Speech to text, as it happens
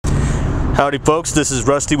Howdy folks, this is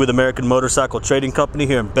Rusty with American Motorcycle Trading Company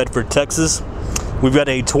here in Bedford, Texas. We've got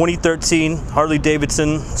a 2013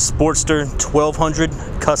 Harley-Davidson Sportster 1200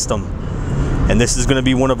 Custom. And this is going to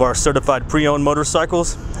be one of our certified pre-owned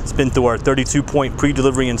motorcycles. It's been through our 32-point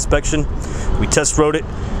pre-delivery inspection. We test rode it,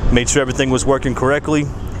 made sure everything was working correctly,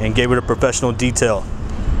 and gave it a professional detail.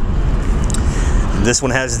 This one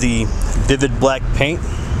has the vivid black paint.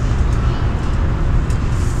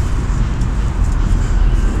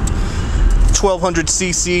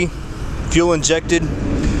 XL1200C fuel injected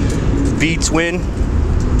V-twin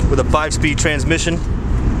with a 5-speed transmission.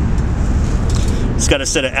 It's got a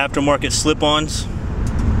set of aftermarket slip-ons.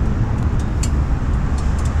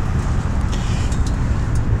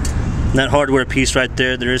 That hardware piece right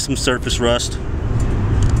there, there is some surface rust.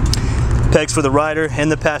 Pegs for the rider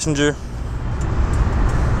and the passenger.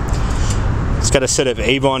 It's got a set of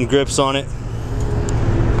Avon grips on it.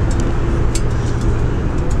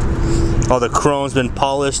 All the chrome's been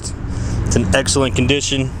polished. It's in excellent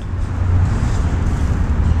condition.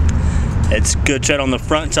 It's good tread on the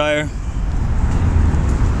front tire.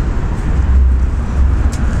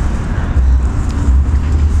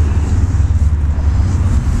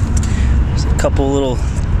 There's a couple little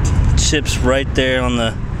chips right there on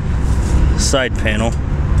the side panel.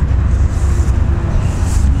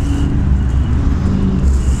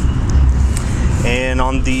 And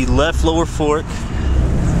on the left lower fork,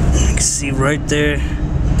 you can see right there,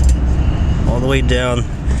 all the way down,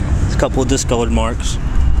 there's a couple of discolored marks.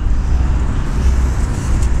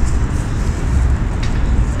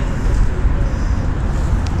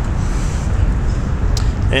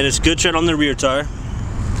 And it's good tread on the rear tire.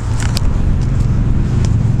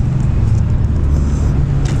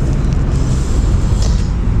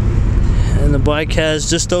 And the bike has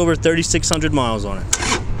just over 3,600 miles on it.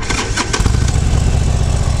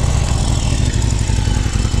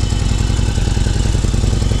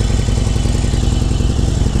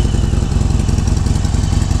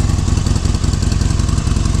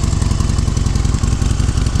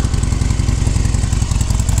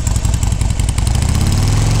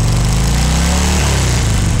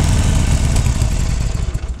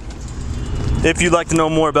 If you'd like to know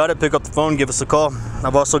more about it, pick up the phone, give us a call.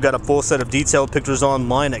 I've also got a full set of detailed pictures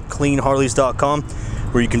online at cleanharleys.com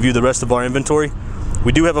where you can view the rest of our inventory.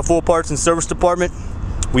 We do have a full parts and service department.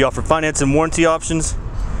 We offer finance and warranty options.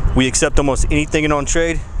 We accept almost anything in on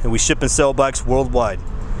trade, and we ship and sell bikes worldwide.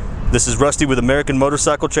 This is Rusty with American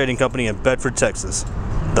Motorcycle Trading Company in Bedford, Texas.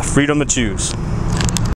 The freedom to choose.